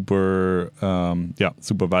super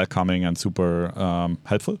welcoming and super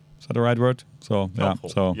helpful. Is that the right word? So helpful,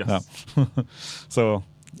 so yes. yeah. So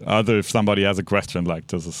if somebody has a question like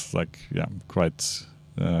this, is quite.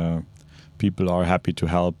 People are happy to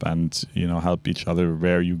help and help each other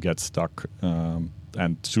where you get stuck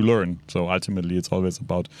and to learn. So ultimately, it's always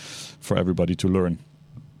about for everybody to learn.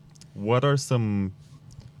 What are some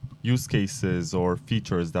use cases or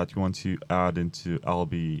features that you want to add into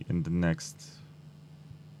Alby in the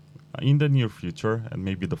near future and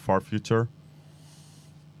maybe the far future?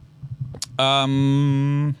 There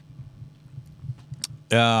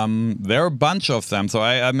are a bunch of them. So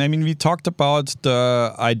I mean, we talked about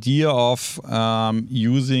the idea of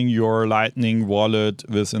using your Lightning wallet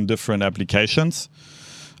within different applications.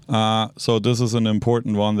 So this is an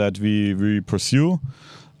important one that we pursue.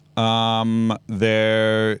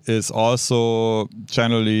 There is also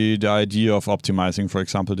generally the idea of optimizing, for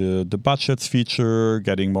example, the budgets feature,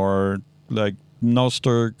 getting more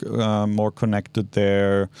Nostr more connected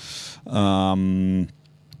there.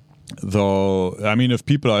 Though, I mean, if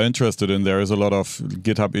people are interested in, there is a lot of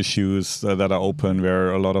GitHub issues that are open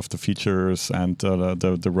where a lot of the features and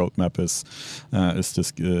the roadmap is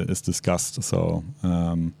discussed. So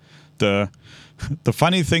the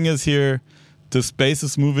funny thing is here, the space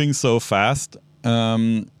is moving so fast.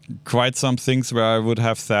 Quite some things where I would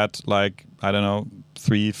have said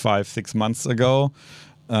 3, 5, 6 months ago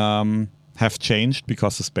have changed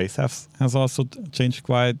because the space has also changed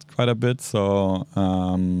quite a bit. So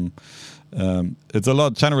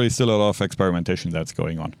it's generally still a lot of experimentation that's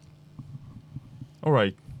going on. All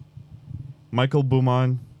right. Michael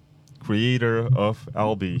Bumann, creator of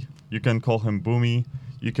Alby. You can call him Bumi.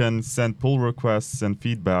 You can send pull requests and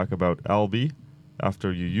feedback about Alby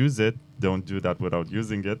after you use it. Don't do that without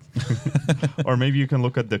using it. Or maybe you can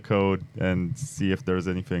look at the code and see if there's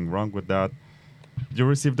anything wrong with that. Do you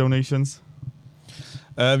receive donations?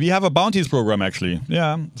 We have a bounties program, actually.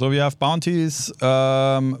 Yeah. So we have bounties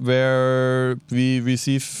where we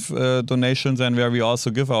receive donations and where we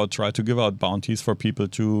also try to give out bounties for people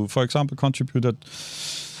to, for example, contribute at,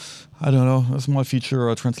 I don't know, a small feature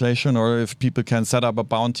or a translation, or if people can set up a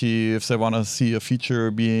bounty if they want to see a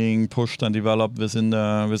feature being pushed and developed within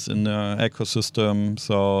the ecosystem.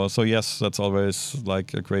 So yes, that's always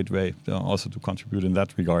like a great way also to contribute in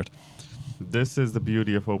that regard. This is the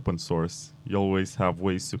beauty of open source. You always have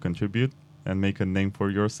ways to contribute and make a name for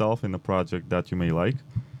yourself in a project that you may like.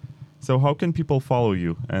 So how can people follow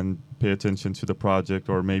you and pay attention to the project,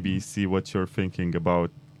 or maybe see what you're thinking about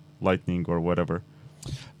Lightning or whatever?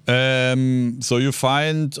 So you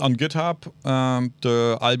find on GitHub,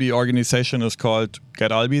 the Alby organization is called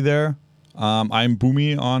Get Alby there. I'm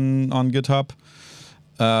Bumi on GitHub.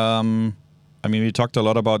 We talked a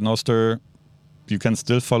lot about Nostr. You can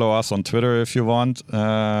still follow us on Twitter if you want,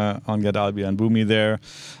 on Get Alby and Bumi there.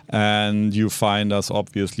 And you find us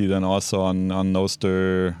obviously then also on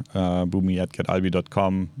Nostr, Bumi at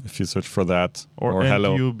getalby.com if you search for that. Or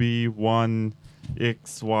hello. NUB1XY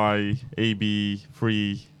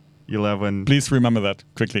AB311. Please remember that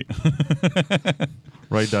quickly.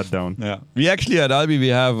 Write that down. Yeah. We actually at Alby, we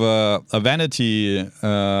have a vanity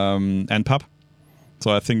npub.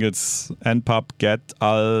 So I think it's npub get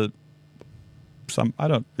al...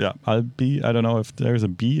 Alby. I don't know if there's a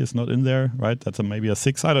B. It's not in there, right? That's maybe a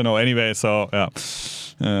 6. I don't know. Anyway, so yeah,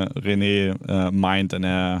 René mined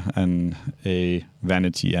a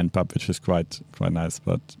vanity npub, which is quite nice.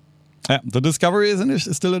 But yeah, the discovery is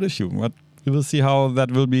still an issue. But we will see how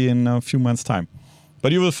that will be in a few months' time.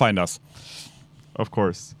 But you will find us. Of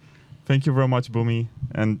course. Thank you very much, Bumi,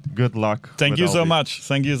 and good luck. Thank you so much.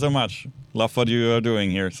 Thank you so much. Love what you are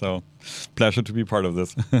doing here. So pleasure to be part of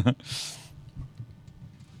this.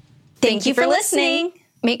 Thank you for listening.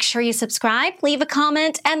 Make sure you subscribe, leave a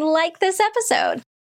comment, and like this episode.